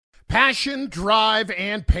Passion, drive,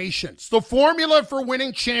 and patience. The formula for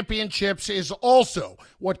winning championships is also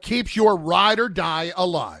what keeps your ride or die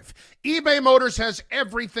alive. eBay Motors has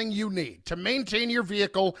everything you need to maintain your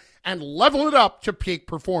vehicle and level it up to peak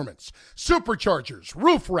performance. Superchargers,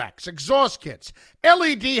 roof racks, exhaust kits,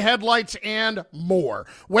 LED headlights, and more.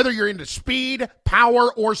 Whether you're into speed,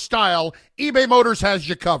 power, or style, eBay Motors has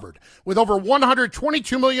you covered. With over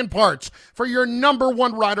 122 million parts for your number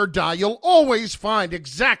one ride or die, you'll always find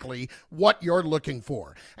exactly what you're looking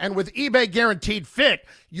for. And with eBay Guaranteed Fit,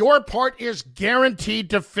 your part is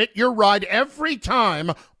guaranteed to fit your ride every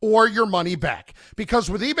time or your money back.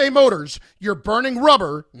 Because with eBay Motors, you're burning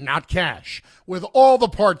rubber, not cash. With all the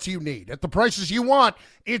parts you need at the prices you want,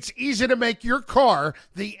 it's easy to make your car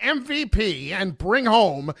the MVP and bring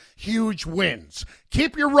home huge wins.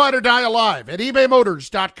 Keep your ride or die alive at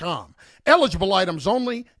ebaymotors.com. Eligible items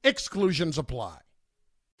only. Exclusions apply.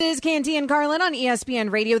 This is Canty and Carlin on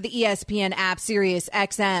ESPN Radio, the ESPN app, Sirius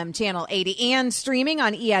XM, Channel 80, and streaming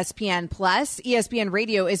on ESPN+. ESPN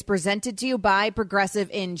Radio is presented to you by Progressive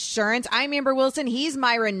Insurance. I'm Amber Wilson. He's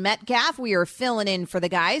Myron Metcalf. We are filling in for the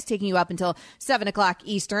guys, taking you up until 7 o'clock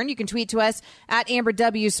Eastern. You can tweet to us at Amber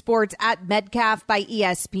W Sports, at Metcalf by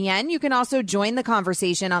ESPN. You can also join the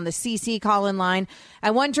conversation on the CC call-in line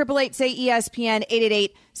at 1-888-SAY-ESPN,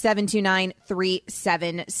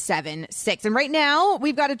 888-729-3776. And right now,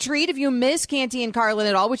 we've got a treat if you miss Canty and Carlin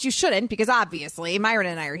at all, which you shouldn't, because obviously Myron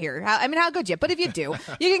and I are here. How could you? But if you do,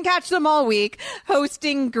 you can catch them all week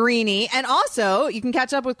hosting Greeny. And also, you can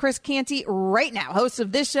catch up with Chris Canty right now, host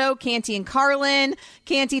of this show, Canty and Carlin.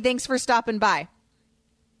 Canty, thanks for stopping by.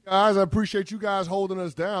 Guys, I appreciate you guys holding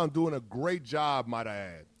us down, doing a great job, might I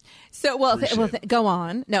add. So, go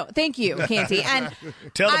on. No, thank you, Canty. And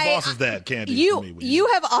tell the bosses that, Canty. You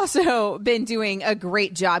have also been doing a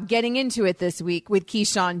great job getting into it this week with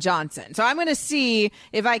Keyshawn Johnson. So I'm going to see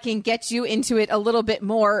if I can get you into it a little bit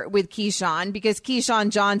more with Keyshawn, because Keyshawn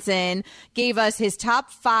Johnson gave us his top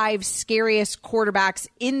 5 scariest quarterbacks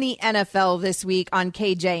in the NFL this week on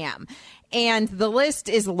KJM. And the list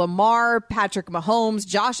is Lamar, Patrick Mahomes,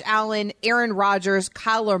 Josh Allen, Aaron Rodgers,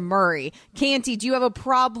 Kyler Murray. Canty, do you have a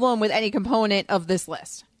problem with any component of this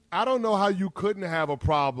list? I don't know how you couldn't have a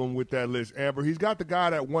problem with that list, Amber. He's got the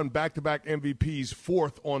guy that won back-to-back MVPs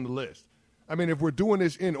 4th on the list. I mean, if we're doing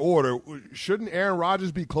this in order, shouldn't Aaron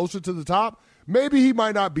Rodgers be closer to the top? Maybe he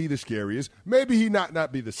might not be the scariest. Maybe he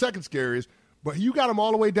not be the second scariest. But you got him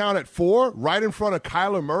all the way down at 4, right in front of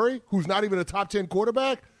Kyler Murray, who's not even a top 10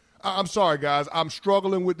 quarterback? I'm sorry, guys. I'm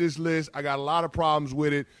struggling with this list. I got a lot of problems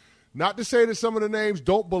with it. Not to say that some of the names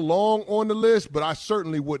don't belong on the list, but I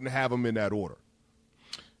certainly wouldn't have them in that order.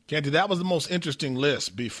 Canty, that was the most interesting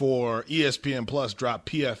list before ESPN Plus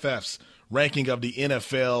dropped PFF's ranking of the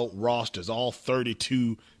NFL rosters, all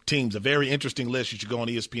 32 teams. A very interesting list. You should go on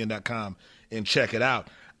ESPN.com and check it out.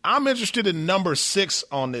 I'm interested in number 6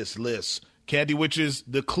 on this list, Canty, which is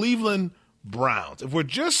the Cleveland Browns. If we're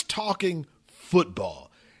just talking football,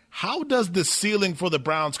 how does the ceiling for the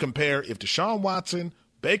Browns compare if Deshaun Watson,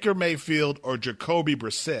 Baker Mayfield, or Jacoby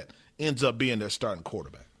Brissett ends up being their starting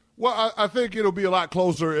quarterback? Well, I think it'll be a lot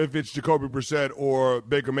closer if it's Jacoby Brissett or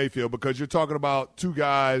Baker Mayfield, because you're talking about two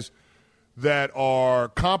guys that are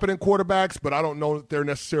competent quarterbacks, but I don't know that they're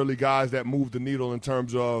necessarily guys that move the needle in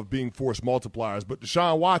terms of being force multipliers. But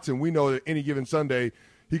Deshaun Watson, we know that any given Sunday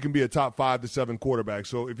he can be a top 5 to 7 quarterback.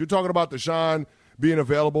 So if you're talking about Deshaun being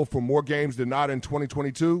available for more games than not in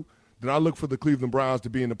 2022, then I look for the Cleveland Browns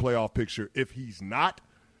to be in the playoff picture. If he's not,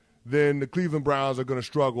 then the Cleveland Browns are going to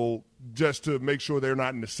struggle just to make sure they're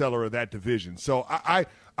not in the cellar of that division. So I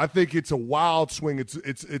think it's a wild swing.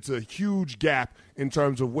 It's a huge gap in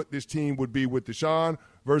terms of what this team would be with Deshaun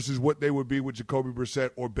versus what they would be with Jacoby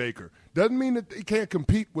Brissett or Baker. Doesn't mean that they can't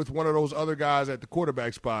compete with one of those other guys at the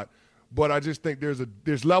quarterback spot, but I just think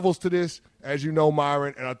there's levels to this, as you know,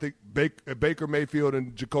 Myron, and I think Baker Mayfield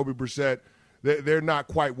and Jacoby Brissett, they're not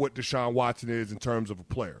quite what Deshaun Watson is in terms of a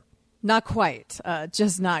player. Not quite.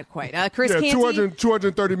 Just not quite. Chris Canty?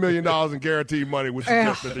 $230 million in guaranteed money, which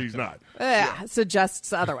suggests that he's not.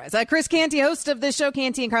 Suggests otherwise. Chris Canty, host of this show,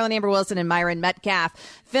 Canty and Carlin, Amber Wilson, and Myron Metcalf,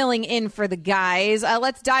 filling in for the guys.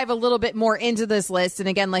 Let's dive a little bit more into this list. And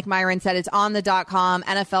again, like Myron said, it's on the .com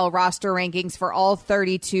NFL roster rankings for all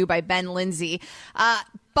 32 by Ben Lindsay.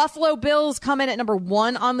 Buffalo Bills come in at number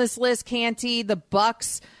 1 on this list, Canty. The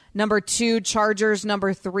Bucks, number 2, Chargers,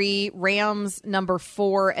 number 3, Rams, number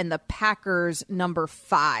 4, and the Packers, number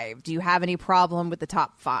 5. Do you have any problem with the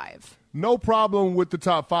top 5? No problem with the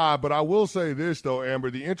top 5, but I will say this, though,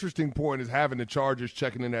 Amber. The interesting point is having the Chargers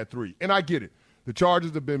checking in at 3. And I get it. The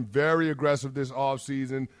Chargers have been very aggressive this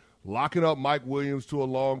offseason. locking up Mike Williams to a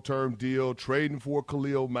long-term deal, trading for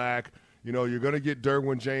Khalil Mack. You know, you're going to get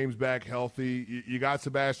Derwin James back healthy. You got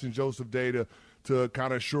Sebastian Joseph Day to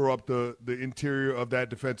kind of shore up the interior of that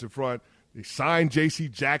defensive front. They signed J.C.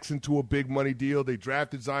 Jackson to a big money deal. They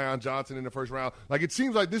drafted Zion Johnson in the first round. Like, it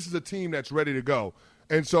seems like this is a team that's ready to go.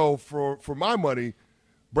 And so for my money,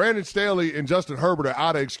 Brandon Staley and Justin Herbert are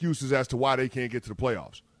out of excuses as to why they can't get to the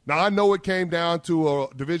playoffs. Now, I know it came down to a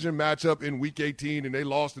division matchup in Week 18, and they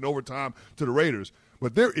lost in overtime to the Raiders.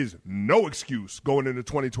 But there is no excuse going into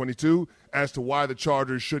 2022 as to why the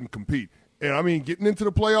Chargers shouldn't compete. And, I mean, getting into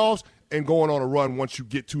the playoffs and going on a run once you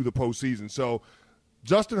get to the postseason. So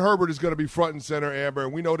Justin Herbert is going to be front and center, Amber,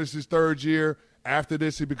 and we know this is his third year. After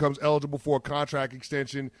this, he becomes eligible for a contract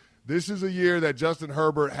extension. This is a year that Justin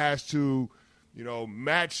Herbert has to, you know,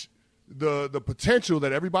 match the potential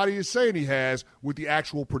that everybody is saying he has with the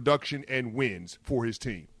actual production and wins for his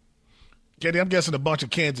team. Katie, I'm guessing a bunch of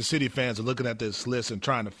Kansas City fans are looking at this list and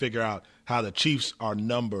trying to figure out how the Chiefs are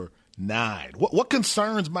number 9. What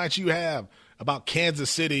concerns might you have about Kansas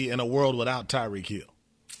City in a world without Tyreek Hill?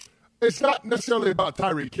 It's not necessarily about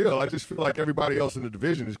Tyreek Hill. I just feel like everybody else in the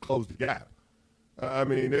division has closed the gap. I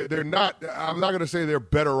mean, they're not – I'm not going to say they're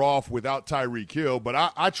better off without Tyreek Hill, but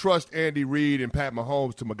I trust Andy Reid and Pat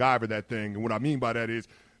Mahomes to MacGyver that thing. And what I mean by that is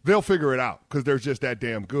they'll figure it out because they're just that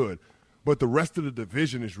damn good. But the rest of the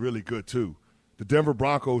division is really good too. The Denver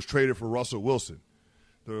Broncos traded for Russell Wilson.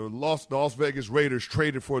 The Las Vegas Raiders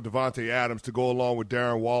traded for Devontae Adams to go along with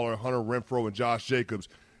Darren Waller, Hunter Renfrow, and Josh Jacobs.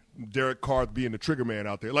 Derek Carr being the trigger man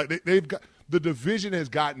out there. Like they've got the division has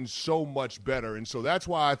gotten so much better, and so that's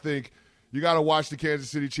why I think you got to watch the Kansas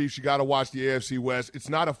City Chiefs. You got to watch the AFC West. It's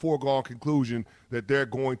not a foregone conclusion that they're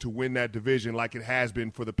going to win that division like it has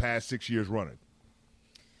been for the past 6 years running.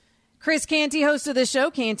 Chris Canty, host of the show,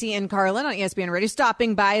 Canty and Carlin on ESPN Radio,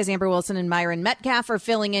 stopping by as Amber Wilson and Myron Metcalf are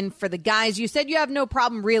filling in for the guys. You said you have no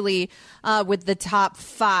problem really with the top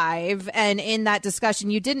 5, and in that discussion,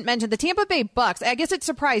 you didn't mention the Tampa Bay Bucks. I guess it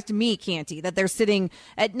surprised me, Canty, that they're sitting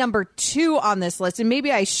at number 2 on this list, and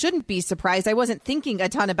maybe I shouldn't be surprised. I wasn't thinking a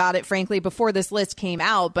ton about it, frankly, before this list came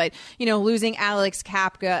out, but, you know, losing Alex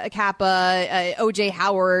Kappa, O.J.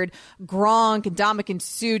 Howard, Gronk, Ndamukong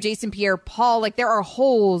Suh, Jason Pierre-Paul, like there are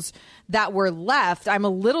holes that were left. I'm a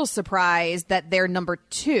little surprised that they're number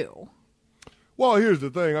 2. Well, here's the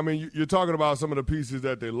thing. I mean, you're talking about some of the pieces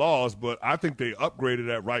that they lost, but I think they upgraded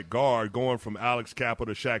at right guard going from Alex Kappa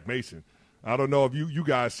to Shaq Mason. I don't know if you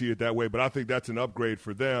guys see it that way, but I think that's an upgrade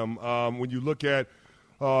for them. When you look at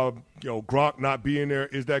Gronk not being there,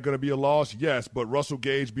 is that going to be a loss? Yes, but Russell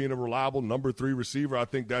Gage being a reliable number 3 receiver, I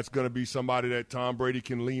think that's going to be somebody that Tom Brady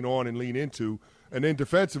can lean on and lean into. And then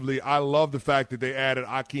defensively, I love the fact that they added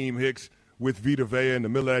Akeem Hicks with Vita Vea in the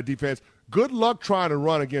middle of that defense. Good luck trying to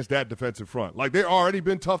run against that defensive front. Like, they've already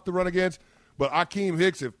been tough to run against, but Akeem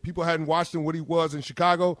Hicks, if people hadn't watched him what he was in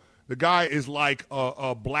Chicago, the guy is like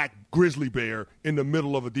a black grizzly bear in the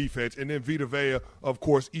middle of a defense. And then Vita Vea, of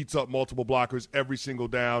course, eats up multiple blockers every single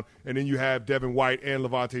down. And then you have Devin White and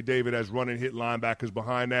Levante David as run and hit linebackers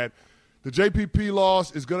behind that. The JPP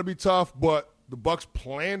loss is going to be tough, but the Bucs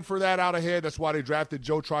planned for that out ahead. That's why they drafted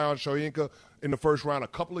Joe Tryon-Shoyinka in the first round a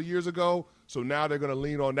couple of years ago. So now they're going to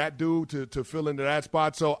lean on that dude to fill into that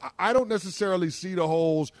spot. So I don't necessarily see the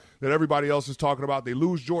holes that everybody else is talking about. They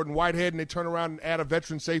lose Jordan Whitehead, and they turn around and add a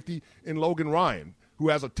veteran safety in Logan Ryan, who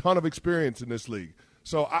has a ton of experience in this league.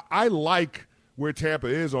 So I like where Tampa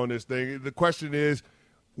is on this thing. The question is,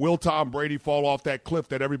 will Tom Brady fall off that cliff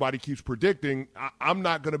that everybody keeps predicting? I'm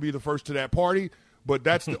not going to be the first to that party. But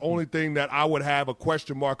that's the only thing that I would have a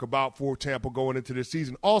question mark about for Tampa going into this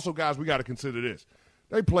season. Also, guys, we got to consider this.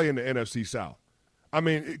 They play in the NFC South. I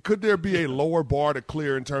mean, could there be a lower bar to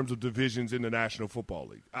clear in terms of divisions in the National Football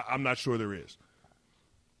League? I'm not sure there is.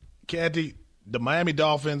 Candy, the Miami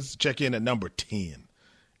Dolphins check in at number 10.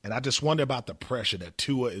 And I just wonder about the pressure that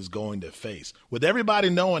Tua is going to face. With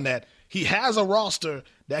everybody knowing that he has a roster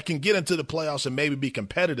that can get into the playoffs and maybe be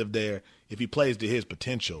competitive there if he plays to his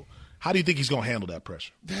potential. How do you think he's going to handle that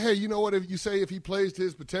pressure? Hey, you know what? If you say if he plays to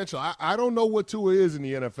his potential, I don't know what Tua is in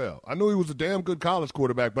the NFL. I know he was a damn good college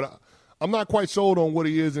quarterback, but I'm not quite sold on what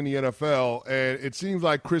he is in the NFL. And it seems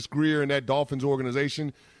like Chris Grier and that Dolphins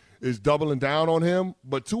organization is doubling down on him.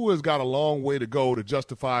 But Tua's got a long way to go to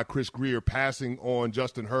justify Chris Grier passing on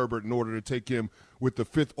Justin Herbert in order to take him with the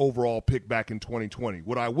 5th overall pick back in 2020.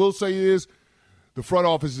 What I will say is, the front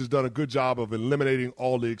office has done a good job of eliminating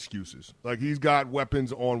all the excuses. Like, he's got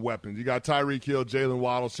weapons on weapons. You got Tyreek Hill, Jalen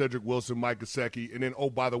Waddle, Cedric Wilson, Mike Gesicki, and then, oh,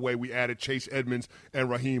 by the way, we added Chase Edmonds and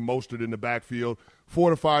Raheem Mostert in the backfield.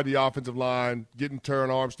 Fortified the offensive line, getting Terron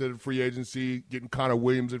Armstead in free agency, getting Connor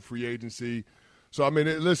Williams in free agency. So, I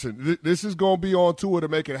mean, listen, this is going to be on Tua to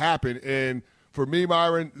make it happen. And for me,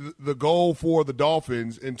 Myron, the goal for the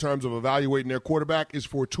Dolphins in terms of evaluating their quarterback is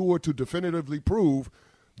for Tua to definitively prove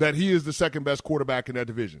that he is the second-best quarterback in that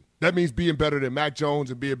division. That means being better than Mac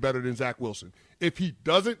Jones and being better than Zach Wilson. If he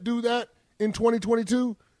doesn't do that in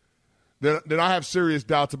 2022, then I have serious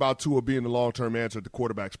doubts about Tua being the long-term answer at the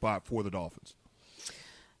quarterback spot for the Dolphins.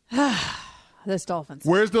 This Dolphins.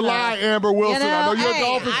 Where's the lie, Amber Wilson? I know you're a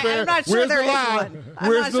Dolphins fan. I'm not sure Where's there the is lie? one.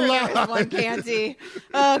 Where's the lie? There is one, Canty.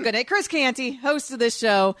 Oh, good night. Chris Canty, host of this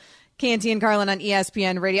show, Canty and Carlin on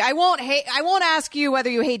ESPN Radio. I won't ask you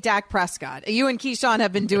whether you hate Dak Prescott. You and Keyshawn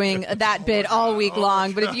have been doing that bit all week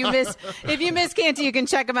long. But if you miss Canty, you can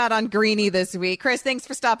check him out on Greeny this week. Chris, thanks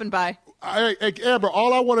for stopping by. Hey, Amber,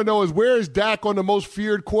 all I want to know is where is Dak on the most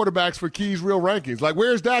feared quarterbacks for Key's real rankings? Like,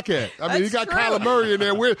 where's Dak at? I mean, you got Kyler Murray in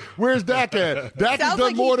there. Where's Dak at? Dak has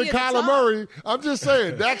done more than Kyler Murray. I'm just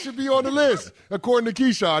saying, Dak should be on the list. According to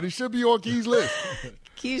Keyshawn, he should be on Key's list.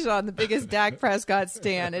 Keyshawn, the biggest Dak Prescott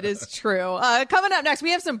stan. It is true. Coming up next,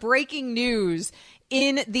 we have some breaking news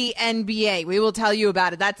in the NBA. We will tell you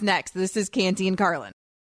about it. That's next. This is Canty and Carlin.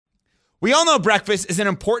 We all know breakfast is an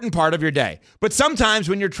important part of your day, but sometimes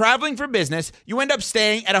when you're traveling for business, you end up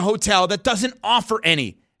staying at a hotel that doesn't offer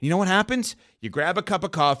any. You know what happens? You grab a cup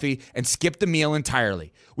of coffee and skip the meal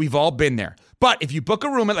entirely. We've all been there. But if you book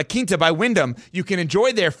a room at La Quinta by Wyndham, you can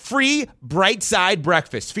enjoy their free Bright Side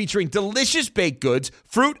breakfast featuring delicious baked goods,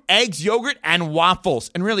 fruit, eggs, yogurt, and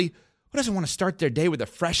waffles. And really, who doesn't want to start their day with a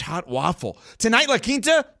fresh hot waffle? Tonight, La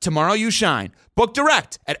Quinta, tomorrow you shine. Book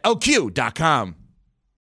direct at lq.com.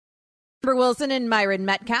 Amber Wilson and Myron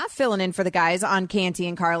Metcalf filling in for the guys on Canty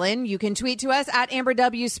and Carlin. You can tweet to us at Amber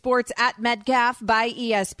W Sports at Metcalf by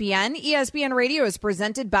ESPN. ESPN Radio is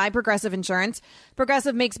presented by Progressive Insurance.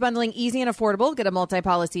 Progressive makes bundling easy and affordable. Get a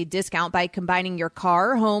multi-policy discount by combining your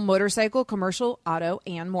car, home, motorcycle, commercial, auto,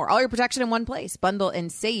 and more. All your protection in one place. Bundle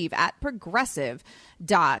and save at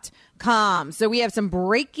Progressive.com. So we have some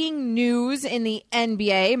breaking news in the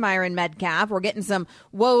NBA. Myron Metcalf. We're getting some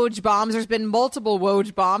Woj bombs. There's been multiple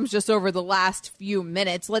Woj bombs just over the last few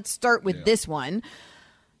minutes. Let's start with this one.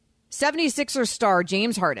 76ers star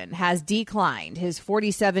James Harden has declined his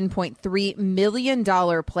 $47.3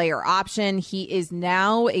 million player option. He is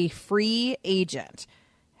now a free agent.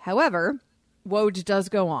 However, Woj does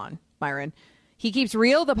go on, Myron. He keeps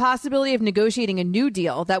real the possibility of negotiating a new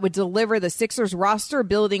deal that would deliver the Sixers roster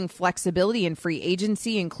building flexibility in free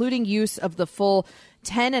agency, including use of the full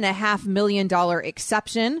 $10.5 million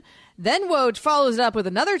exception. Then Woj follows it up with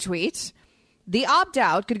another tweet. The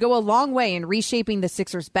opt-out could go a long way in reshaping the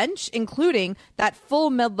Sixers bench, including that full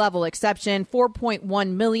mid-level exception,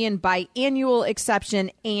 $4.1 million biannual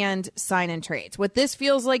exception, and sign-in trades. What this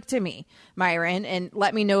feels like to me, Myron, and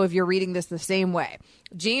let me know if you're reading this the same way.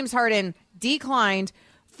 James Harden declined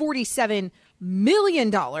 $47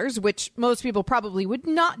 million, which most people probably would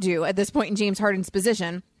not do at this point in James Harden's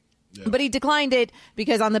position. Yeah. But he declined it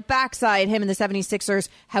because on the backside, him and the 76ers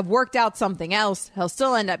have worked out something else. He'll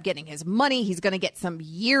still end up getting his money. He's going to get some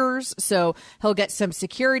years, so he'll get some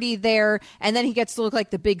security there. And then he gets to look like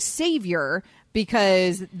the big savior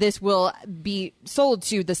because this will be sold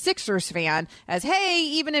to the Sixers fan as, hey,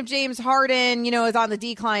 even if James Harden, is on the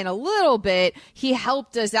decline a little bit, he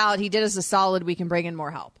helped us out. He did us a solid. We can bring in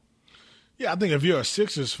more help. Yeah, I think if you're a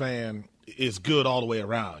Sixers fan, it's good all the way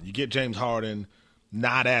around. You get James Harden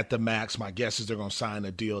not at the max. My guess is they're going to sign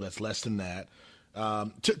a deal that's less than that.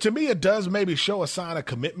 To me, it does maybe show a sign of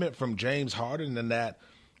commitment from James Harden, and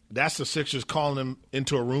that's the Sixers calling him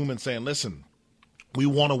into a room and saying, listen, we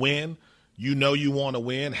want to win. You want to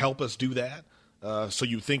win. Help us do that. So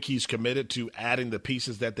you think he's committed to adding the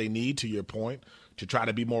pieces that they need, to your point, to try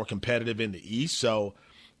to be more competitive in the East. So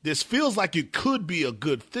this feels like it could be a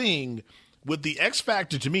good thing, with the X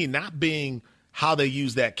factor to me not being how they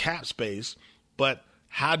use that cap space, but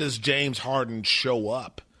how does James Harden show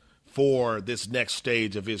up for this next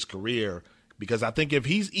stage of his career? Because I think if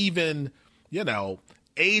he's even,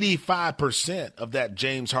 85% of that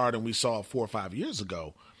James Harden we saw 4 or 5 years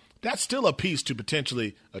ago, that's still a piece to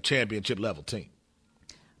potentially a championship level team.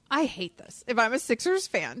 I hate this. If I'm a Sixers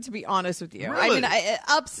fan, to be honest with you, really?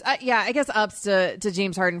 I guess ups to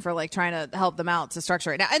James Harden for trying to help them out to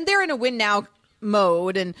structure it now. And they're in a win now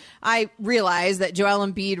mode. And I realize that Joel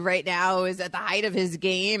Embiid right now is at the height of his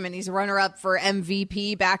game and he's runner-up for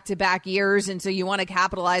MVP back-to-back years. And so you want to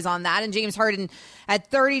capitalize on that. And James Harden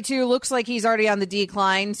at 32 looks like he's already on the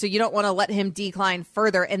decline. So you don't want to let him decline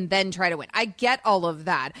further and then try to win. I get all of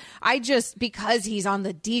that. Because he's on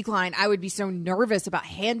the decline, I would be so nervous about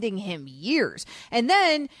handing him years. And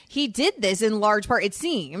then he did this in large part, it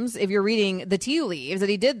seems, if you're reading the tea leaves, that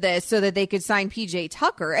he did this so that they could sign PJ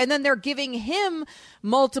Tucker. And then they're giving him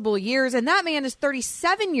multiple years. And that man is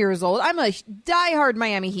 37 years old. I'm a diehard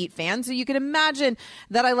Miami Heat fan, so you can imagine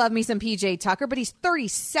that I love me some PJ Tucker, but he's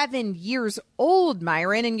 37 years old,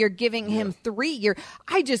 Myron, and you're giving him 3 years.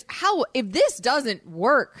 If this doesn't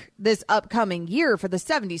work this upcoming year for the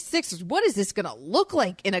 76ers, what is this going to look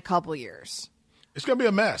like in a couple years? It's going to be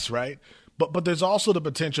a mess, right? But there's also the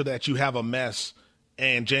potential that you have a mess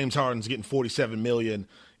and James Harden's getting $47 million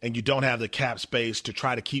and you don't have the cap space to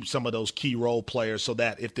try to keep some of those key role players so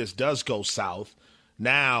that if this does go south,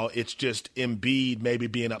 now it's just Embiid maybe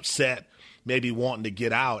being upset, maybe wanting to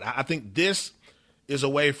get out. I think this is a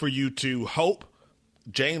way for you to hope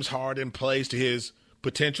James Harden plays to his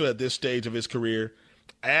potential at this stage of his career,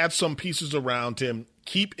 add some pieces around him,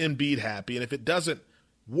 keep Embiid happy, and if it doesn't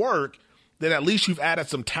work, then at least you've added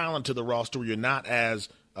some talent to the roster where you're not as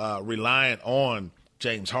reliant on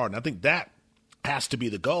James Harden. I think that has to be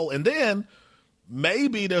the goal. And then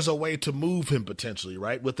maybe there's a way to move him potentially,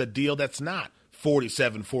 right, with a deal that's not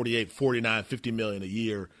 47, 48, 49, 50 million a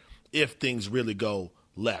year if things really go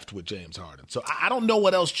left with James Harden. So I don't know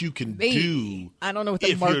what else you can do. I don't know what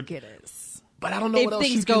the market is. But I don't know what else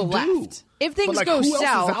you can do. If things go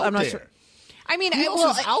south, I'm not sure. I mean, who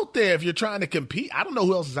else is out there if you're trying to compete? I don't know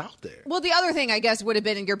who else is out there. Well, the other thing, I guess, would have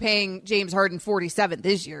been you're paying James Harden 47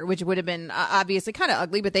 this year, which would have been obviously kind of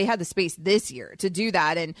ugly, but they had the space this year to do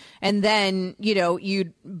that. And then,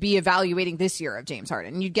 you'd be evaluating this year of James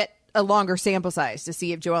Harden. You'd get a longer sample size to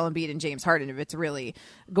see if Joel Embiid and James Harden, if it's really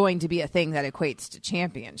going to be a thing that equates to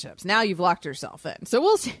championships. Now you've locked yourself in. So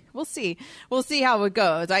we'll see how it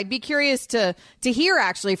goes. I'd be curious to hear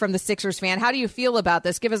actually from the Sixers fan. How do you feel about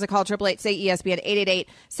this? Give us a call, 888-SAY-ESPN,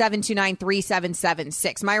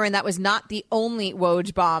 888-729-3776. Myron, that was not the only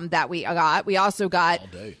Woj bomb that we got. We also got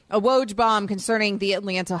a Woj bomb concerning the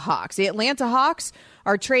Atlanta Hawks. The Atlanta Hawks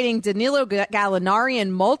are trading Danilo Gallinari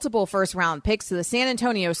and multiple first-round picks to the San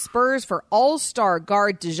Antonio Spurs for all-star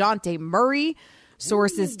guard DeJounte Murray.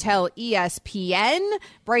 Sources tell ESPN,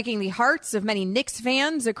 breaking the hearts of many Knicks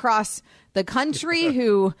fans across the country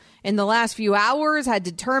who, in the last few hours, had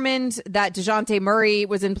determined that DeJounte Murray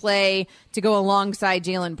was in play to go alongside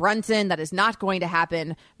Jalen Brunson. That is not going to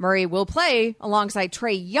happen. Murray will play alongside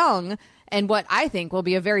Trae Young and what I think will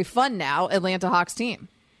be a very fun now Atlanta Hawks team.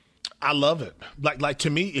 I love it. Like to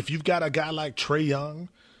me, if you've got a guy like Trae Young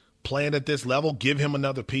playing at this level, give him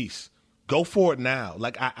another piece. Go for it now.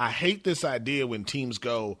 Like I hate this idea when teams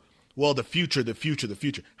go, well, the future.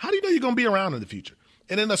 How do you know you're going to be around in the future?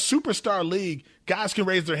 And in a superstar league, guys can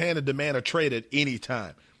raise their hand and demand a trade at any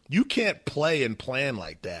time. You can't play and plan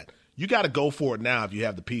like that. You got to go for it now if you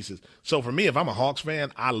have the pieces. So for me, if I'm a Hawks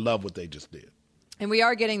fan, I love what they just did. And we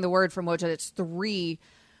are getting the word from Woj that it's 3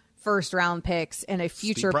 first-round picks and a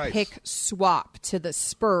future pick swap to the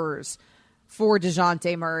Spurs for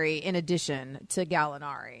DeJounte Murray in addition to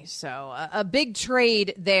Gallinari. So a big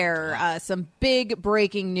trade there. Some big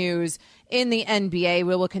breaking news in the NBA.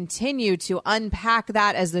 We will continue to unpack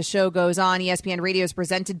that as the show goes on. ESPN Radio is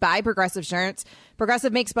presented by Progressive Insurance.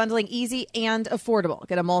 Progressive makes bundling easy and affordable.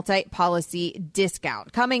 Get a multi-policy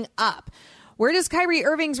discount. Coming up, where does Kyrie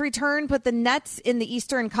Irving's return put the Nets in the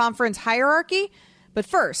Eastern Conference hierarchy? But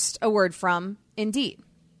first, a word from Indeed.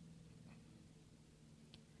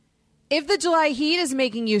 If the July heat is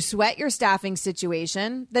making you sweat your staffing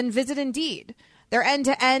situation, then visit Indeed. Their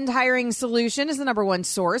end-to-end hiring solution is the #1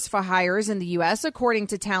 source for hires in the U.S., according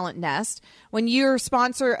to Talent Nest. When you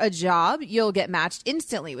sponsor a job, you'll get matched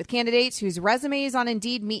instantly with candidates whose resumes on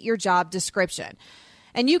Indeed meet your job description.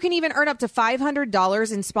 And you can even earn up to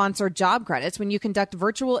 $500 in sponsored job credits when you conduct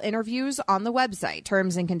virtual interviews on the website.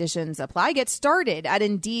 Terms and conditions apply. Get started at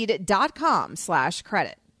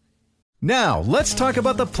Indeed.com/credit. Now, let's talk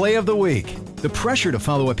about the play of the week. The pressure to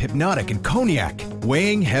follow up Hypnotic and Cognac,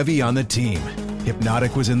 weighing heavy on the team.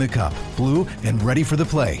 Hypnotic was in the cup, blue, and ready for the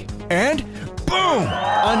play. And boom!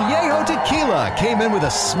 Añejo Tequila came in with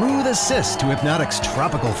a smooth assist to Hypnotic's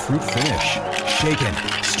tropical fruit finish. Shaken,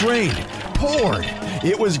 strained, poured.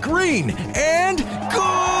 It was green and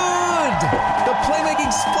good! The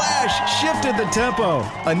playmaking splash shifted the tempo.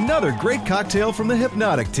 Another great cocktail from the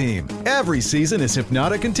Hypnotic team. Every season is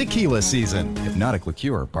Hypnotic and Tequila season. Hypnotic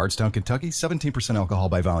Liqueur, Bardstown, Kentucky, 17% alcohol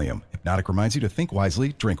by volume. Hypnotic reminds you to think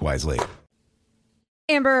wisely, drink wisely.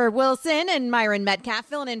 Amber Wilson and Myron Metcalf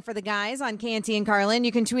filling in for the guys on Canty and Carlin.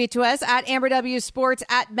 You can tweet to us at Amber W Sports,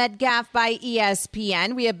 at Metcalf by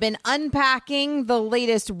ESPN. We have been unpacking the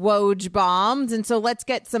latest Woj bombs, and so let's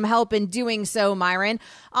get some help in doing so, Myron.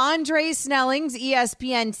 Andre Snellings,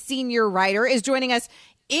 ESPN senior writer, is joining us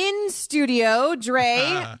in studio.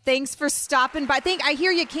 Dre, thanks for stopping by. I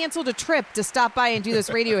hear you canceled a trip to stop by and do this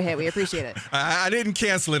radio hit. We appreciate it. I didn't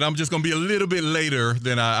cancel it. I'm just going to be a little bit later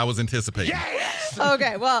than I was anticipating. Yes!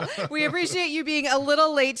 Okay, well, we appreciate you being a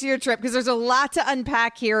little late to your trip because there's a lot to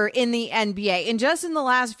unpack here in the NBA. And just in the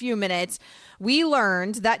last few minutes, we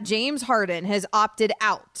learned that James Harden has opted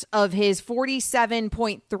out of his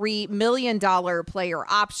 $47.3 million player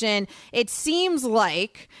option. It seems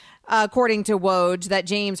like, according to Woj, that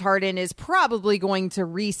James Harden is probably going to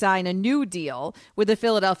re-sign a new deal with the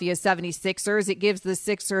Philadelphia 76ers. It gives the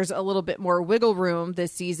Sixers a little bit more wiggle room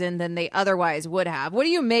this season than they otherwise would have. What do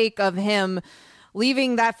you make of him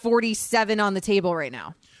leaving that 47 on the table right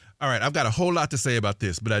now? All right, I've got a whole lot to say about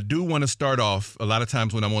this, but I do want to start off a lot of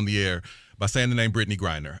times when I'm on the air by saying the name Brittany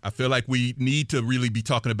Griner. I feel like we need to really be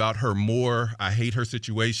talking about her more. I hate her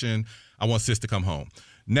situation. I want Sis to come home.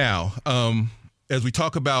 Now, as we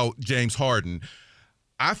talk about James Harden,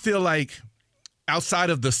 I feel like outside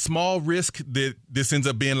of the small risk that this ends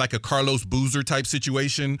up being like a Carlos Boozer type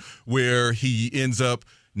situation where he ends up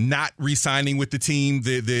not re-signing with the team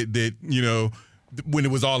that you know, when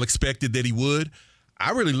it was all expected that he would,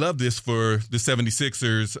 I really love this for the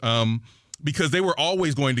 76ers because they were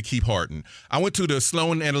always going to keep Harden. I went to the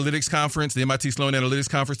Sloan Analytics Conference, the MIT Sloan Analytics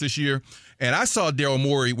Conference this year, and I saw Daryl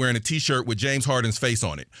Morey wearing a T-shirt with James Harden's face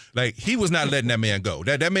on it. Like, he was not letting that man go.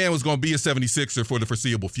 That man was going to be a 76er for the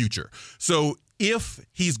foreseeable future. So if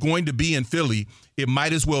he's going to be in Philly, it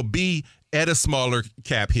might as well be at a smaller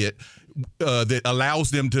cap hit that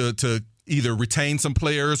allows them to either retain some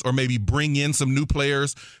players or maybe bring in some new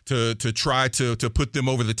players to try to put them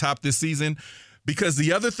over the top this season. Because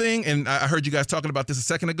the other thing, and I heard you guys talking about this a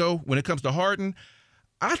second ago, when it comes to Harden,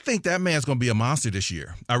 I think that man's going to be a monster this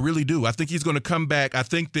year. I really do. I think he's going to come back. I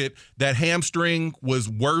think that hamstring was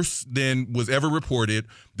worse than was ever reported,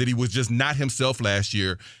 that he was just not himself last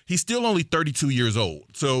year. He's still only 32 years old.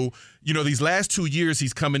 So, you know, these last 2 years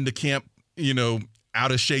he's come into camp, you know,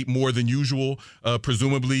 out of shape more than usual,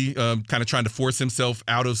 presumably kind of trying to force himself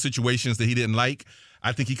out of situations that he didn't like.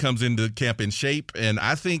 I think he comes into camp in shape, and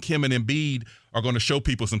I think him and Embiid are going to show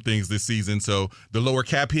people some things this season. So the lower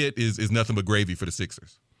cap hit is nothing but gravy for the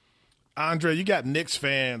Sixers. Andre, you got Knicks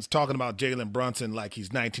fans talking about Jalen Brunson like he's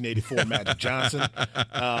 1984 Magic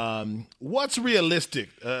Johnson. What's realistic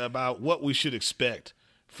about what we should expect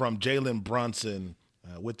from Jalen Brunson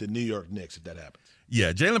with the New York Knicks if that happens?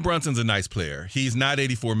 Yeah, Jalen Brunson's a nice player. He's not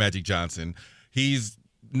 84 Magic Johnson. He's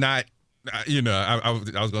not, you know, I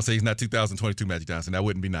was going to say he's not 2022 Magic Johnson. That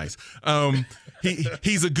wouldn't be nice.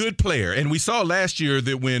 He's a good player. And we saw last year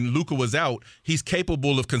that when Luka was out, he's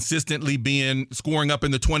capable of consistently scoring up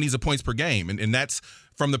in the 20s of points per game. And that's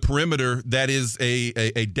from the perimeter. That is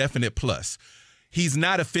a definite plus. He's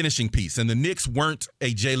not a finishing piece, and the Knicks weren't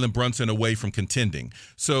a Jalen Brunson away from contending.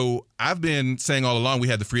 So I've been saying all along, we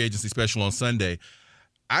had the free agency special on Sunday,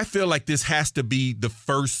 I feel like this has to be the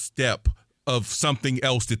first step of something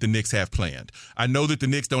else that the Knicks have planned. I know that the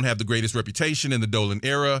Knicks don't have the greatest reputation in the Dolan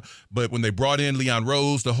era, but when they brought in Leon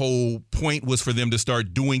Rose, the whole point was for them to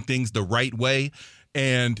start doing things the right way.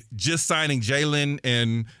 And just signing Jalen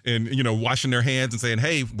and you know, washing their hands and saying,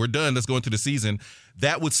 hey, we're done, let's go into the season,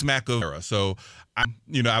 that would smack of era. So,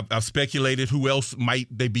 I've speculated who else might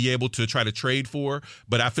they be able to try to trade for,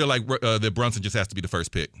 but I feel like that Brunson just has to be the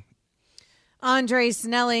first pick. Andre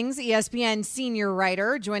Snellings, ESPN senior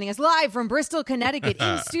writer, joining us live from Bristol, Connecticut,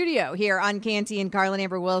 in studio here on Canty and Carlin.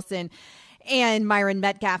 Amber Wilson and Myron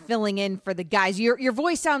Metcalf filling in for the guys. Your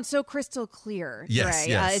voice sounds so crystal clear, yes,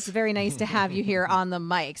 Dre. Yes. It's very nice to have you here on the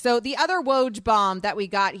mic. So the other Woj bomb that we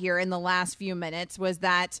got here in the last few minutes was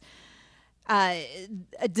that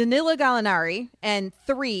Danilo Gallinari and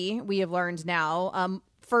 3, we have learned now,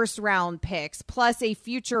 first-round picks, plus a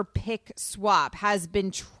future pick swap has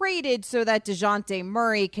been traded so that DeJounte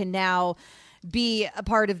Murray can now be a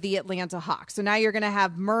part of the Atlanta Hawks. So now you're going to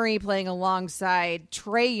have Murray playing alongside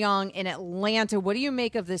Trae Young in Atlanta. What do you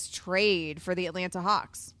make of this trade for the Atlanta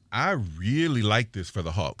Hawks? I really like this for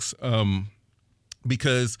the Hawks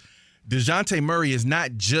because DeJounte Murray is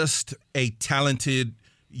not just a talented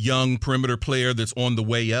young perimeter player that's on the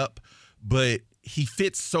way up, but he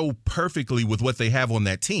fits so perfectly with what they have on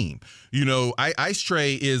that team. You know, Ice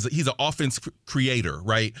Trae he's an offense creator,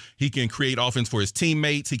 right? He can create offense for his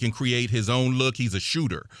teammates. He can create his own look. He's a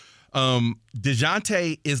shooter.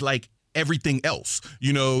 DeJounte is like everything else.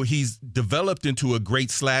 You know, he's developed into a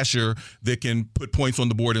great slasher that can put points on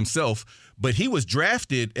the board himself, but he was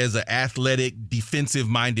drafted as an athletic,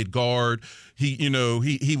 defensive-minded guard.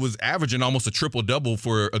 He was averaging almost a triple-double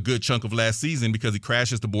for a good chunk of last season because he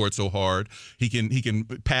crashes the board so hard. He can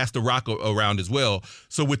pass the rock around as well.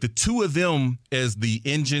 So with the two of them as the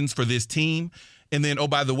engines for this team, and then, oh,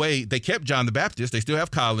 by the way, they kept John the Baptist. They still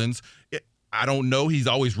have Collins. I don't know. He's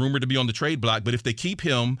always rumored to be on the trade block, but if they keep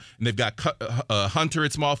him and they've got Hunter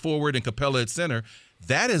at small forward and Capella at center,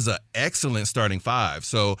 that is an excellent starting five.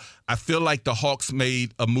 So I feel like the Hawks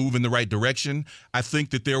made a move in the right direction. I think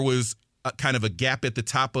that there was kind of a gap at the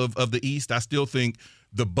top of the East. I still think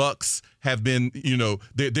the Bucks have been,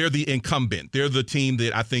 they're the incumbent. They're the team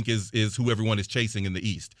that I think is who everyone is chasing in the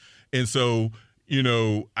East. And so,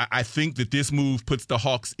 I think that this move puts the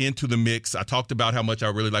Hawks into the mix. I talked about how much I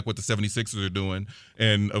really like what the 76ers are doing.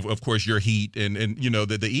 And, of course, your Heat. And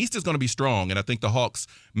the East is going to be strong. And I think the Hawks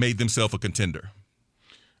made themselves a contender.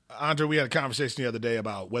 Andre, we had a conversation the other day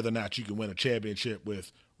about whether or not you can win a championship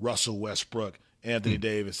with Russell Westbrook, Anthony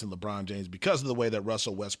Davis, and LeBron James because of the way that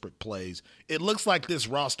Russell Westbrook plays. It looks like this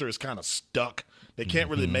roster is kind of stuck. They can't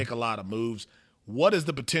really make a lot of moves. What is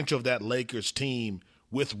the potential of that Lakers team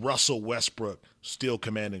with Russell Westbrook still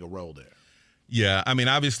commanding a role there? Yeah, I mean,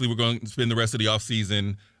 obviously we're going to spend the rest of the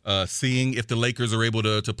offseason seeing if the Lakers are able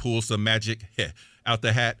to pull some magic out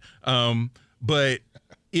the hat. But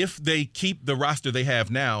if they keep the roster they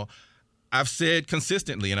have now, I've said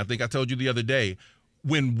consistently, and I think I told you the other day,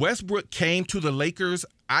 when Westbrook came to the Lakers,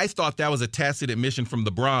 I thought that was a tacit admission from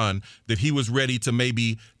LeBron that he was ready to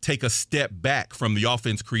maybe take a step back from the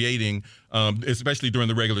offense creating, especially during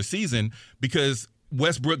the regular season, because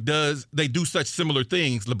Westbrook they do such similar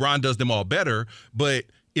things. LeBron does them all better. But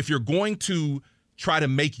if you're going to try to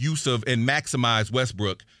make use of and maximize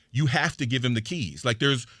Westbrook, you have to give him the keys. Like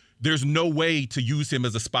there's no way to use him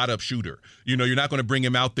as a spot-up shooter. You're not going to bring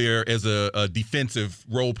him out there as a defensive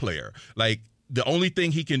role player. Like the only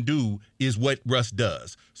thing he can do is what Russ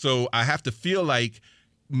does. So I have to feel like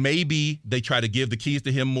maybe they try to give the keys to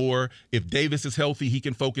him more. If Davis is healthy, he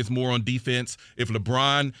can focus more on defense. If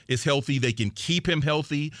LeBron is healthy, they can keep him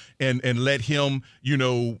healthy and let him,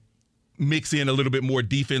 mix in a little bit more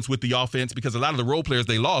defense with the offense, because a lot of the role players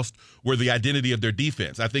they lost were the identity of their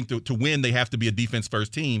defense. I think to win, they have to be a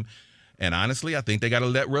defense-first team. And honestly, I think they got to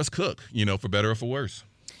let Russ cook, for better or for worse.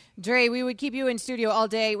 Dre, we would keep you in studio all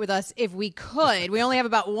day with us if we could. We only have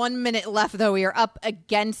about 1 minute left, though. We are up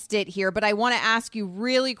against it here. But I want to ask you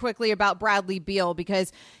really quickly about Bradley Beal,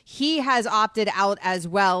 because he has opted out as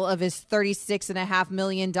well of his $36.5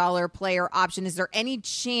 million player option. Is there any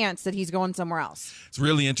chance that he's going somewhere else? It's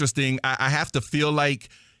really interesting. I have to feel like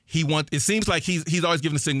it seems like he's always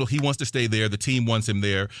given the signal he wants to stay there. The team wants him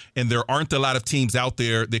there. And there aren't a lot of teams out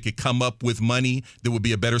there that could come up with money that would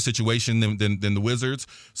be a better situation than the Wizards.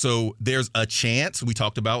 So there's a chance. We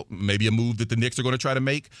talked about maybe a move that the Knicks are going to try to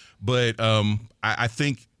make. But I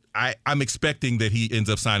think I'm expecting that he ends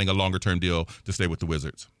up signing a longer-term deal to stay with the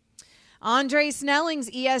Wizards. Andre Snelling's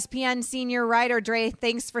ESPN senior writer. Dre,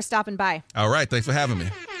 thanks for stopping by. All right. Thanks for having me.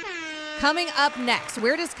 Coming up next,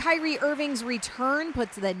 where does Kyrie Irving's return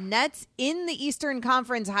put the Nets in the Eastern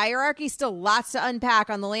Conference hierarchy? Still lots to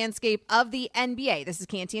unpack on the landscape of the NBA. This is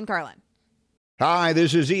Canty and Carlin. Hi,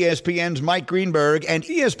 this is ESPN's Mike Greenberg, and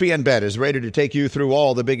ESPN Bet is ready to take you through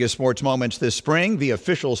all the biggest sports moments this spring. The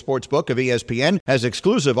official sports book of ESPN has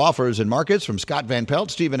exclusive offers and markets from Scott Van Pelt,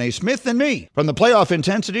 Stephen A. Smith, and me. From the playoff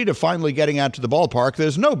intensity to finally getting out to the ballpark,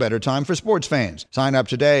 there's no better time for sports fans. Sign up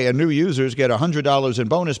today, and new users get $100 in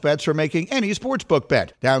bonus bets for making any sportsbook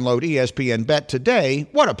bet. Download ESPN Bet today.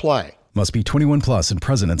 What a play. Must be 21 plus and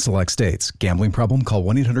present in select states. Gambling problem? Call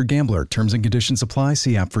 1-800-GAMBLER. Terms and conditions apply.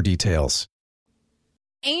 See app for details.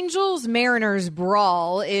 Angels-Mariners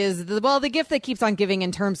brawl is the gift that keeps on giving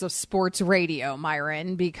in terms of sports radio,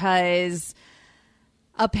 Myron, because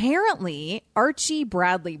apparently Archie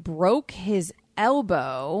Bradley broke his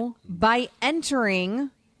elbow by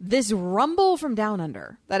entering this rumble from down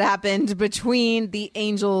under that happened between the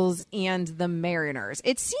Angels and the Mariners.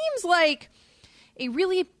 It seems like a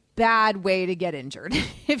really bad way to get injured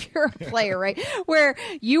if you're a player, right? Where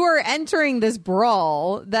you are entering this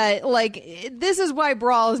brawl that, this is why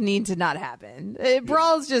brawls need to not happen.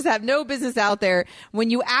 Brawls just have no business out there when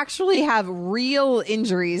you actually have real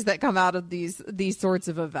injuries that come out of these sorts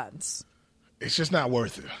of events. It's just not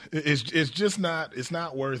worth it. It's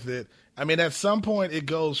not worth it. I mean, at some point it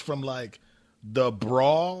goes from the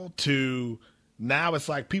brawl to now it's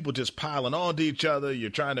like people just piling on to each other. You're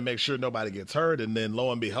trying to make sure nobody gets hurt, and then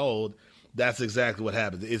lo and behold, that's exactly what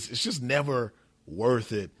happens. It's just never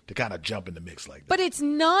worth it to kind of jump in the mix like that. But it's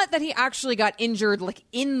not that he actually got injured like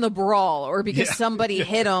in the brawl or because somebody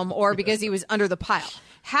hit him or because he was under the pile.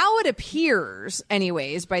 How it appears,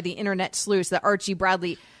 anyways, by the internet sleuths that Archie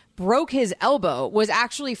Bradley broke his elbow was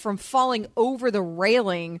actually from falling over the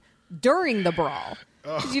railing during the brawl.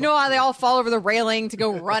 Because you know how they all fall over the railing to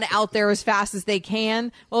go run out there as fast as they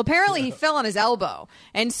can? Well, apparently he fell on his elbow.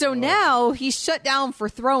 And so now he's shut down for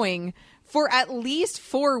throwing for at least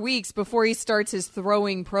 4 weeks before he starts his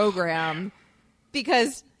throwing program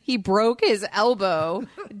because he broke his elbow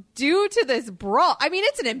due to this brawl. I mean,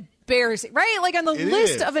 it's an embarrassing, right? Like on the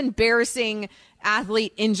list of embarrassing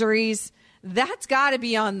athlete injuries, that's got to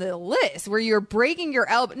be on the list where you're breaking your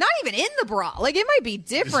elbow. Not even in the brawl. Like it might be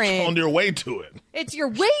different. It's on your way to it. It's your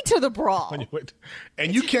way to the brawl.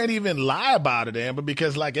 And you can't even lie about it, Amber,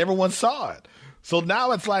 because like everyone saw it. So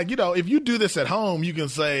now it's like, if you do this at home, you can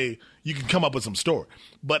say, you can come up with some story.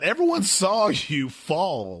 But everyone saw you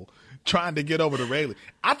fall trying to get over the railing.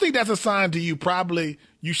 I think that's a sign to you probably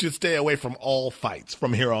you should stay away from all fights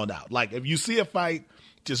from here on out. Like if you see a fight,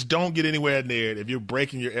 just don't get anywhere near it. If you're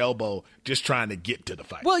breaking your elbow, just trying to get to the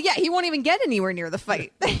fight. Well, yeah, he won't even get anywhere near the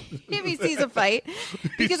fight if he sees a fight.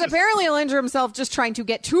 Because apparently he'll injure himself just trying to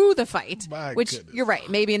get to the fight. Which, you're right,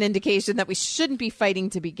 maybe an indication that we shouldn't be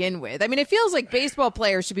fighting to begin with. I mean, it feels like baseball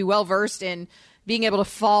players should be well-versed in being able to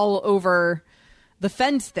fall over the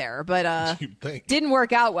fence there. But didn't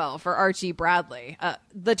work out well for Archie Bradley.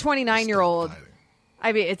 The 29-year-old...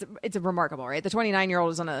 I mean, it's remarkable, right? The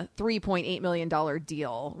 29-year-old is on a $3.8 million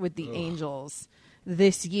deal with the Angels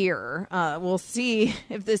this year. We'll see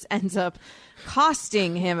if this ends up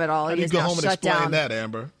costing him at all. How do you go home and explain that,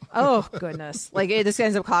 Amber? Oh, goodness. Like, this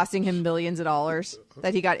ends up costing him millions of dollars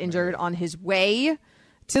that he got injured on his way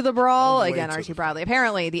to the brawl. Again, Archie Bradley.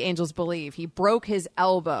 Apparently, the Angels believe he broke his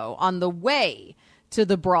elbow on the way to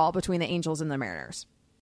the brawl between the Angels and the Mariners.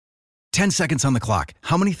 10 seconds on the clock.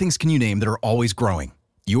 How many things can you name that are always growing?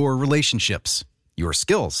 Your relationships, your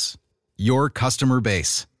skills, your customer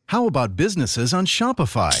base. How about businesses on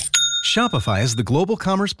Shopify? Shopify is the global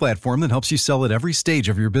commerce platform that helps you sell at every stage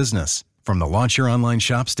of your business. From the launch your online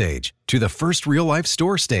shop stage to the first real life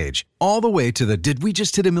store stage, all the way to the did we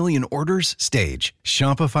just hit a million orders stage.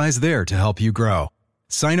 Shopify's there to help you grow.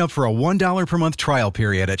 Sign up for a $1 per month trial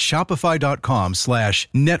period at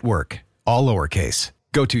shopify.com/network, all lowercase.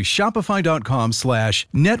 Go to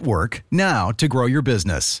shopify.com/network now to grow your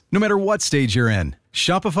business, no matter what stage you're in.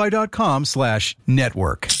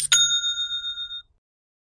 Shopify.com/network.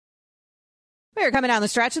 We're coming down the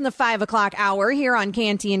stretch in the 5 o'clock hour here on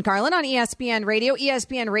Canty and Carlin on ESPN Radio.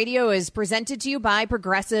 ESPN Radio is presented to you by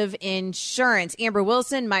Progressive Insurance. Amber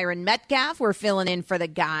Wilson, Myron Metcalf, we're filling in for the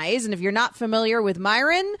guys. And if you're not familiar with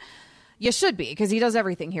Myron, you should be, because he does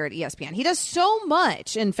everything here at ESPN. He does so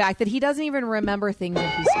much, in fact, that he doesn't even remember things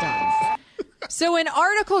that he's done. So an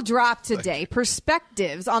article dropped today,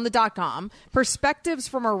 Perspectives on the .com, Perspectives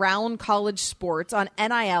from Around College Sports on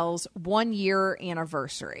NIL's 1-year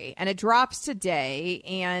anniversary. And it drops today,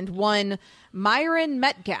 and one Myron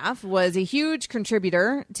Metcalf was a huge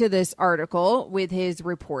contributor to this article with his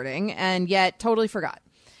reporting, and yet totally forgot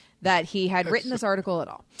that he had written this article at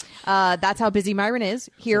all. That's how busy Myron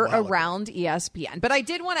is here around ESPN. But I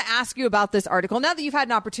did want to ask you about this article. Now that you've had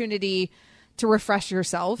an opportunity to refresh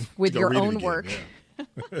yourself with your own work.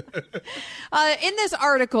 Yeah. In this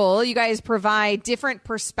article, you guys provide different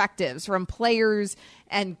perspectives from players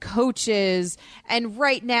and coaches. And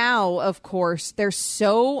right now, of course, there's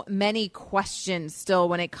so many questions still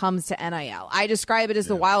when it comes to NIL. I describe it as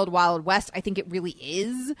the wild, wild west. I think it really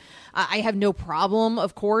is. I have no problem,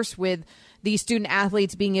 of course, with these student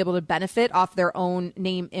athletes being able to benefit off their own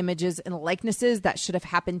name, images, and likenesses. That should have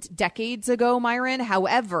happened decades ago, Myron.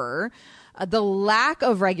 However, the lack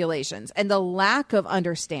of regulations and the lack of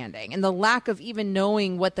understanding and the lack of even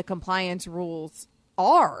knowing what the compliance rules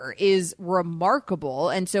are is remarkable.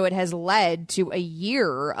 And so it has led to a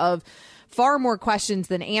year of far more questions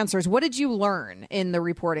than answers. What did you learn in the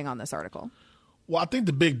reporting on this article? Well, I think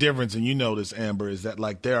the big difference, and you know this, Amber, is that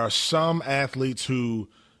like there are some athletes who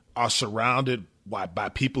are surrounded by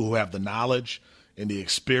people who have the knowledge and the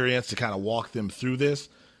experience to kind of walk them through this.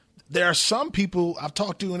 There are some people I've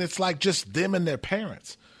talked to, and it's like just them and their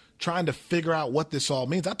parents trying to figure out what this all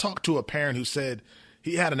means. I talked to a parent who said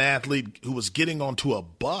he had an athlete who was getting onto a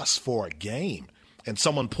bus for a game, and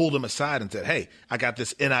someone pulled him aside and said, "Hey, I got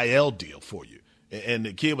this NIL deal for you." And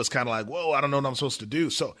the kid was kind of like, "Whoa, I don't know what I'm supposed to do."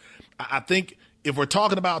 So I think if we're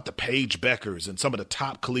talking about the Paige Beckers and some of the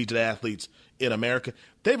top collegiate athletes in America,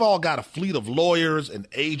 they've all got a fleet of lawyers and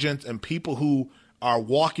agents and people who are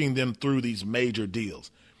walking them through these major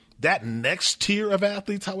deals. That next tier of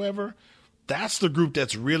athletes, however, that's the group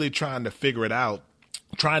that's really trying to figure it out,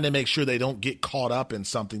 trying to make sure they don't get caught up in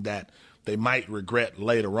something that they might regret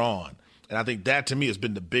later on. And I think that, to me, has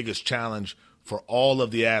been the biggest challenge for all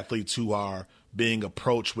of the athletes who are being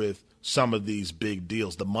approached with some of these big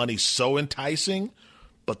deals. The money's so enticing,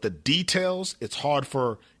 but the details, it's hard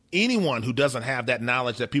for anyone who doesn't have that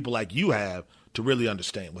knowledge that people like you have to really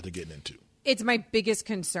understand what they're getting into. It's my biggest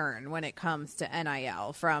concern when it comes to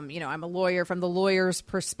NIL from, I'm a lawyer, from the lawyer's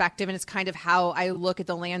perspective, and it's kind of how I look at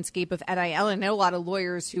the landscape of NIL. And I know a lot of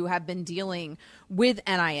lawyers who have been dealing with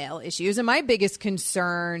NIL issues. And my biggest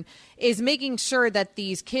concern is making sure that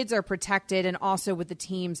these kids are protected and also with the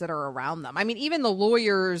teams that are around them. I mean, even the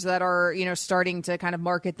lawyers that are, starting to kind of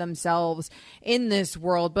market themselves in this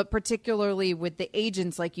world, but particularly with the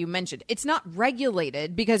agents, like you mentioned, it's not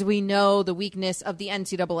regulated because we know the weakness of the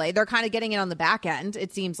NCAA. They're kind of getting it on the back end,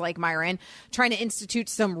 it seems like, Myron, trying to institute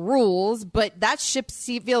some rules, but that ship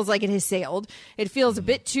feels like it has sailed. It feels a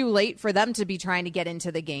bit too late for them to be trying to get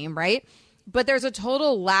into the game, right? But there's a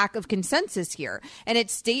total lack of consensus here. And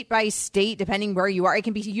it's state by state, depending where you are. It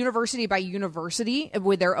can be university by university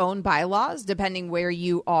with their own bylaws, depending where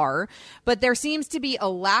you are. But there seems to be a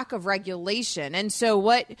lack of regulation. And so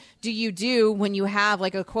what do you do when you have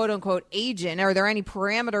like a quote unquote agent? Are there any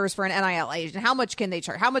parameters for an NIL agent? How much can they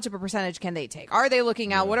charge? How much of a percentage can they take? Are they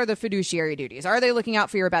looking out? What are the fiduciary duties? Are they looking out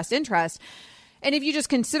for your best interest? And if you just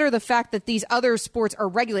consider the fact that these other sports are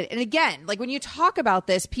regulated, and again, like when you talk about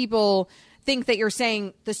this, people think that you're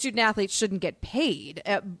saying the student athletes shouldn't get paid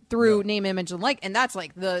through name, image, and like, and that's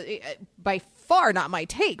like by far not my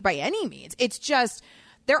take by any means. It's just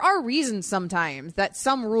there are reasons sometimes that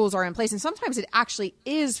some rules are in place, and sometimes it actually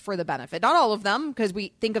is for the benefit. Not all of them, because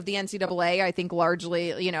we think of the NCAA, I think largely,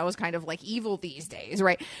 is kind of like evil these days,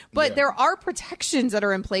 right? But there are protections that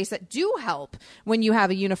are in place that do help when you have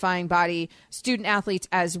a unifying body, student athletes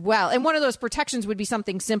as well. And one of those protections would be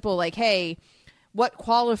something simple like, hey, what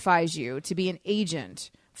qualifies you to be an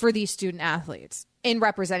agent for these student athletes in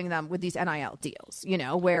representing them with these NIL deals,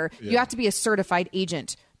 where you have to be a certified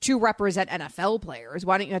agent to represent NFL players.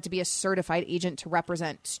 Why don't you have to be a certified agent to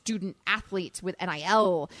represent student athletes with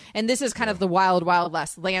NIL? And this is kind of the wild, wild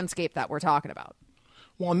west landscape that we're talking about.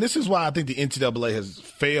 Well, and this is why I think the NCAA has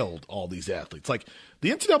failed all these athletes. Like, the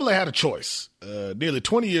NCAA had a choice nearly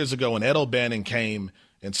 20 years ago when Ed O'Bannon came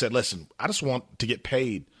and said, listen, I just want to get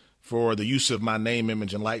paid for the use of my name,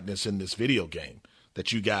 image, and likeness in this video game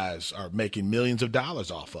that you guys are making millions of dollars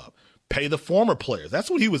off of. Pay the former players.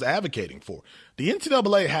 That's what he was advocating for. The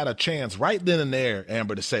NCAA had a chance right then and there,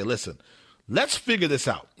 Amber, to say, listen, let's figure this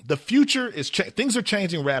out. The future is things are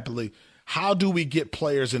changing rapidly. How do we get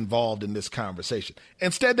players involved in this conversation?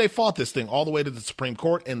 Instead, they fought this thing all the way to the Supreme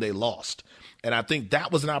Court, and they lost. And I think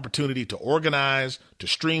that was an opportunity to organize, to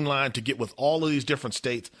streamline, to get with all of these different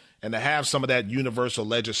states and to have some of that universal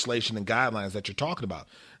legislation and guidelines that you're talking about.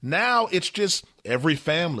 Now it's just every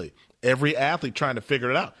family, every athlete trying to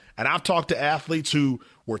figure it out. And I've talked to athletes who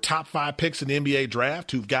were top 5 picks in the NBA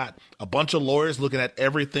draft, who've got a bunch of lawyers looking at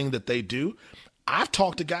everything that they do. I've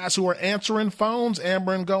talked to guys who are answering phones,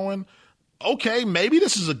 Amber, and going, okay, maybe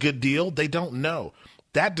this is a good deal. They don't know.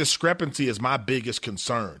 That discrepancy is my biggest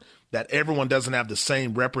concern, that everyone doesn't have the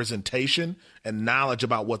same representation and knowledge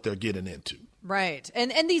about what they're getting into. Right.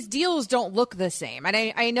 And these deals don't look the same. And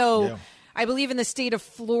I know, I believe in the state of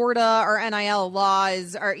Florida, our NIL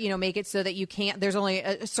laws are, make it so that you can't, there's only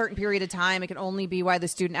a certain period of time. It can only be while the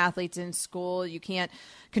student athlete's in school. You can't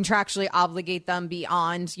contractually obligate them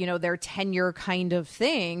beyond, their tenure kind of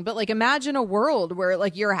thing. But like, imagine a world where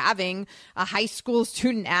like you're having a high school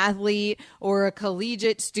student athlete or a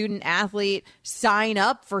collegiate student athlete sign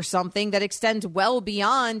up for something that extends well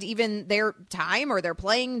beyond even their time or their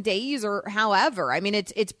playing days or however. I mean,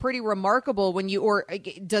 it's pretty remarkable when or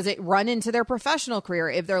does it run into their professional career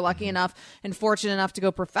if they're lucky enough and fortunate enough to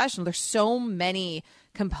go professional? There's so many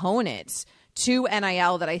components to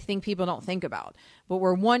NIL that I think people don't think about. But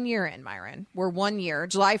we're 1 year in, Myron. We're 1 year.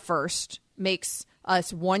 July 1st makes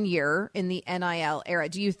us 1 year in the NIL era.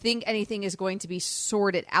 Do you think anything is going to be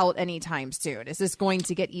sorted out anytime soon? Is this going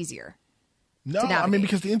to get easier? No, I mean,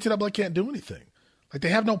 because the NCAA can't do anything. Like, they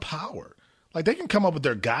have no power. Like, they can come up with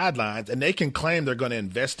their guidelines and they can claim they're going to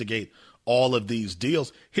investigate all of these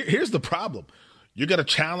deals. Here's the problem. You're going to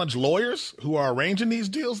challenge lawyers who are arranging these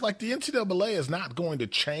deals? Like, the NCAA is not going to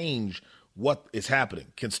change what is happening.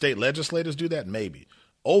 Can state legislators do that? Maybe.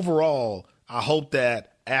 Overall, I hope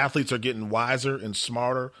that athletes are getting wiser and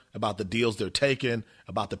smarter about the deals they're taking,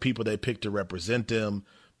 about the people they pick to represent them.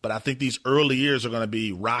 But I think these early years are going to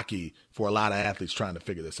be rocky for a lot of athletes trying to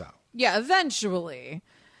figure this out. Yeah, eventually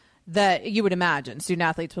that you would imagine student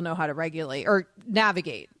athletes will know how to regulate or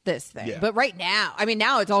navigate this thing. Yeah. But right now, I mean,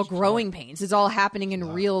 now it's all growing pains. It's all happening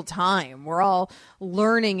in real time. We're all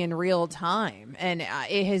learning in real time. And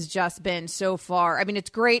it has just been so far. I mean,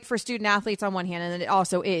 it's great for student athletes on one hand, and it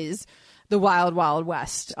also is the wild, wild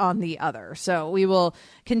west on the other. So we will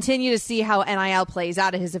continue to see how NIL plays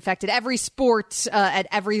out. It has affected every sport at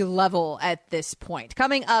every level at this point.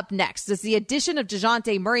 Coming up next, does the addition of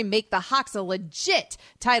DeJounte Murray make the Hawks a legit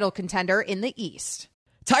title contender in the East?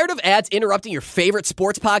 Tired of ads interrupting your favorite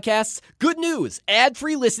sports podcasts? Good news!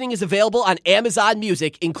 Ad-free listening is available on Amazon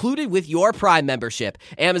Music, included with your Prime membership.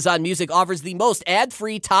 Amazon Music offers the most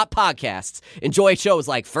ad-free top podcasts. Enjoy shows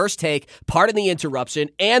like First Take, Pardon the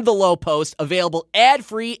Interruption, and The Low Post, available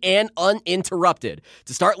ad-free and uninterrupted.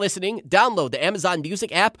 To start listening, download the Amazon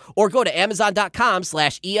Music app or go to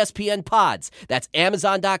amazon.com/ESPN Pods. That's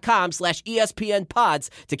amazon.com/ESPN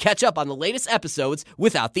Pods to catch up on the latest episodes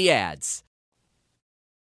without the ads.